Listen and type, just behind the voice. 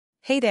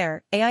Hey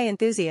there, AI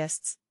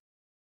enthusiasts!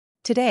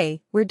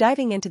 Today, we're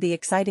diving into the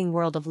exciting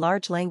world of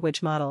large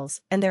language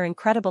models and their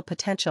incredible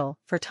potential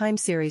for time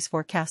series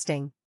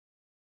forecasting.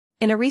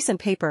 In a recent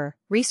paper,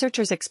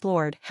 researchers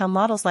explored how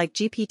models like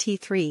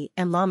GPT-3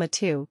 and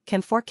LLaMA-2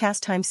 can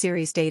forecast time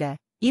series data,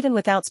 even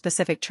without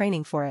specific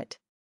training for it.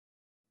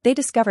 They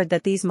discovered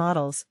that these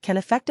models can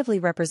effectively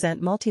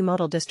represent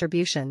multimodal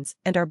distributions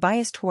and are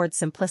biased towards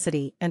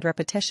simplicity and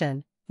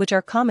repetition, which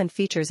are common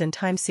features in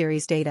time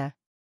series data.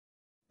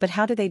 But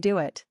how do they do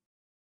it?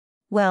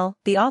 Well,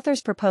 the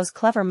authors propose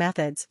clever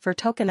methods for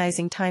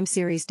tokenizing time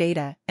series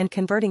data and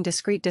converting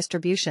discrete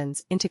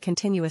distributions into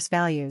continuous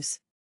values.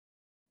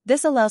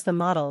 This allows the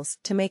models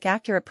to make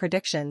accurate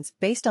predictions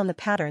based on the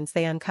patterns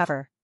they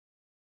uncover.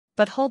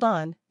 But hold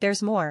on,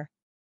 there's more.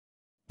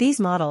 These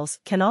models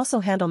can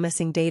also handle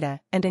missing data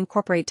and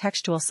incorporate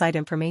textual site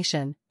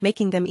information,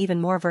 making them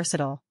even more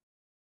versatile.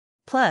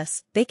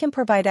 Plus, they can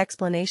provide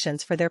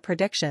explanations for their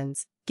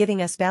predictions,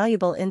 giving us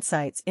valuable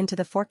insights into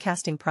the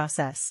forecasting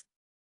process.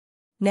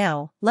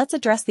 Now, let's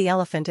address the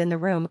elephant in the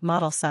room: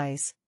 model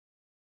size.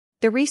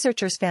 The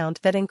researchers found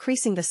that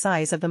increasing the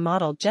size of the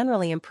model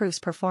generally improves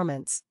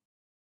performance.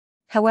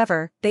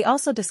 However, they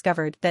also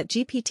discovered that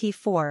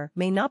GPT-4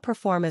 may not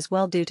perform as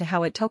well due to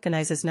how it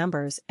tokenizes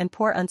numbers and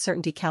poor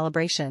uncertainty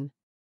calibration.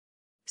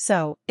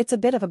 So, it's a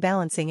bit of a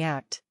balancing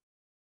act.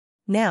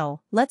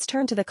 Now, let's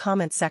turn to the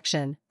comments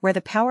section, where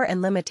the power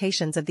and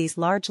limitations of these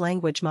large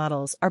language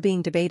models are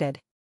being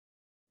debated.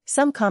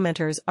 Some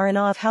commenters are in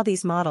awe of how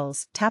these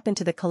models tap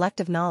into the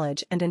collective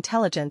knowledge and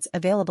intelligence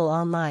available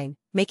online,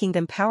 making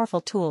them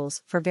powerful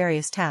tools for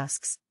various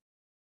tasks.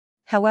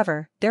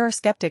 However, there are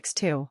skeptics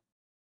too.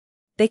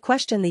 They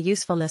question the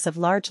usefulness of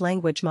large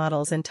language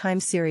models in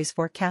time series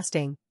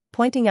forecasting,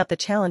 pointing out the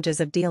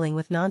challenges of dealing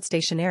with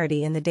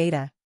non-stationarity in the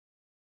data.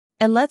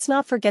 And let's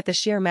not forget the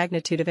sheer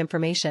magnitude of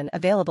information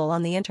available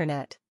on the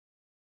internet.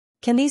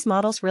 Can these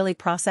models really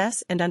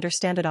process and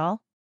understand it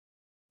all?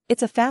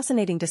 It's a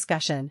fascinating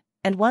discussion,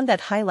 and one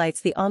that highlights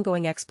the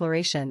ongoing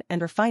exploration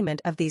and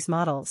refinement of these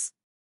models.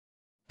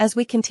 As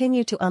we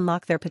continue to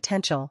unlock their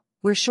potential,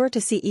 we're sure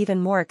to see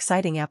even more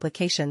exciting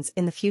applications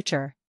in the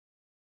future.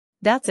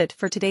 That's it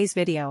for today's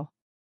video.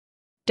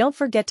 Don't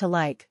forget to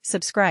like,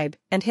 subscribe,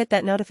 and hit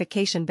that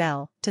notification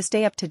bell to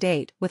stay up to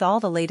date with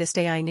all the latest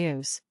AI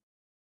news.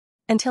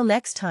 Until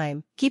next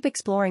time, keep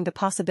exploring the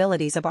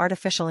possibilities of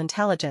artificial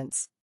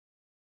intelligence.